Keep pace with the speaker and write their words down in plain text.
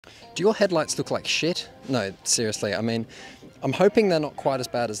Do your headlights look like shit? No, seriously, I mean, I'm hoping they're not quite as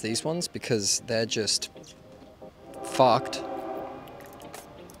bad as these ones because they're just fucked.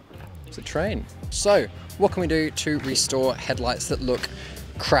 It's a train. So, what can we do to restore headlights that look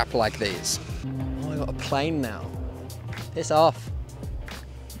crap like these? Oh, I got a plane now. Piss off.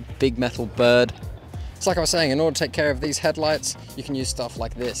 Big metal bird. So like I was saying, in order to take care of these headlights, you can use stuff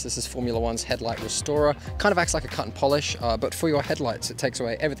like this. This is Formula One's Headlight Restorer. Kind of acts like a cut and polish, but for your headlights, it takes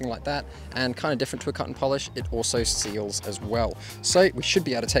away everything like that, and kind of different to a cut and polish, it also seals as well. So we should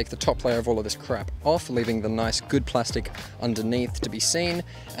be able to take the top layer of all of this crap off, leaving the nice, good plastic underneath to be seen,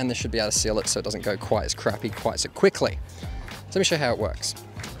 and this should be able to seal it so it doesn't go quite as crappy quite so quickly. So let me show you how it works.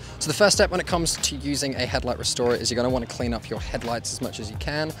 So the first step when it comes to using a headlight restorer is you're going to want to clean up your headlights as much as you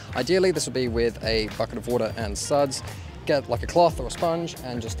can. Ideally, this will be with a bucket of water and suds. Get like a cloth or a sponge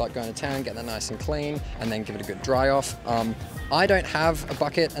and just start going to town, get that nice and clean, and then give it a good dry off. I don't have a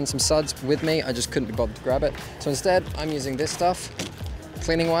bucket and some suds with me. I just couldn't be bothered to grab it. So instead, I'm using this stuff,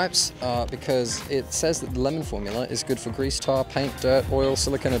 cleaning wipes, because it says that the lemon formula is good for grease, tar, paint, dirt, oil,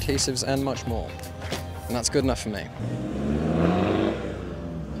 silicone adhesives, and much more. And that's good enough for me.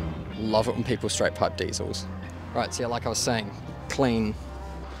 Love it when people straight pipe diesels. Right, so yeah, like I was saying, clean.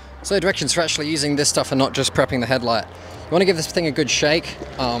 So directions for actually using this stuff and not just prepping the headlight. You want to give this thing a good shake,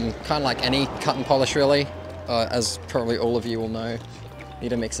 kind of like any cut and polish really, as probably all of you will know. Need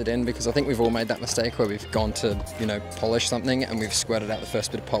to mix it in because I think we've all made that mistake where we've gone to, you know, polish something and we've squirted out the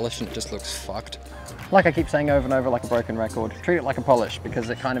first bit of polish and it just looks fucked. Like I keep saying over and over like a broken record, treat it like a polish because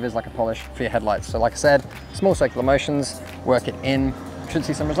it kind of is like a polish for your headlights. So like I said, small circular motions, work it in, should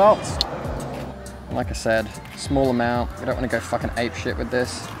see some results. Like I said, small amount, you don't want to go fucking ape shit with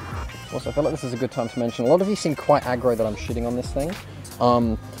this. Also, I feel like this is a good time to mention, a lot of you seem quite aggro that I'm shitting on this thing.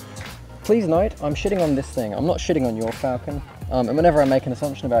 Please note, I'm shitting on this thing, I'm not shitting on your Falcon. And whenever I make an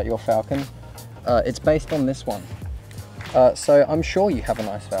assumption about your Falcon, it's based on this one. So I'm sure you have a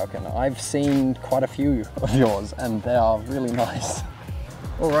nice Falcon. I've seen quite a few of yours and they are really nice.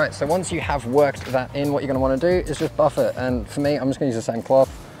 All right, so once you have worked that in, what you're gonna wanna do is just buff it. And for me, I'm just gonna use the same cloth.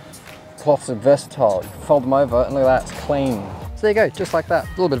 Cloths are versatile. You fold them over and look at that, it's clean. So there you go, just like that. A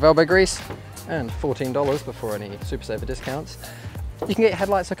little bit of elbow grease and $14 before any Super Saver discounts. You can get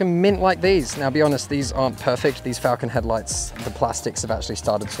headlights looking mint like these. Now be honest, these aren't perfect. These Falcon headlights, the plastics have actually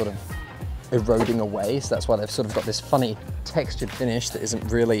started sort of eroding away. So that's why they've sort of got this funny textured finish that isn't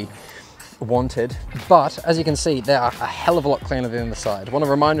really wanted. But as you can see, they are a hell of a lot cleaner than the side. Want a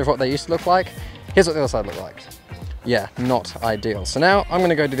reminder of what they used to look like? Here's what the other side looked like. Yeah, not ideal. So now I'm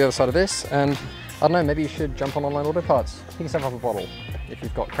gonna go to the other side of this and I don't know, maybe you should jump on online auto parts. Pick yourself up a bottle if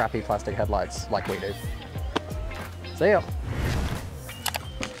you've got crappy plastic headlights like we do. See ya.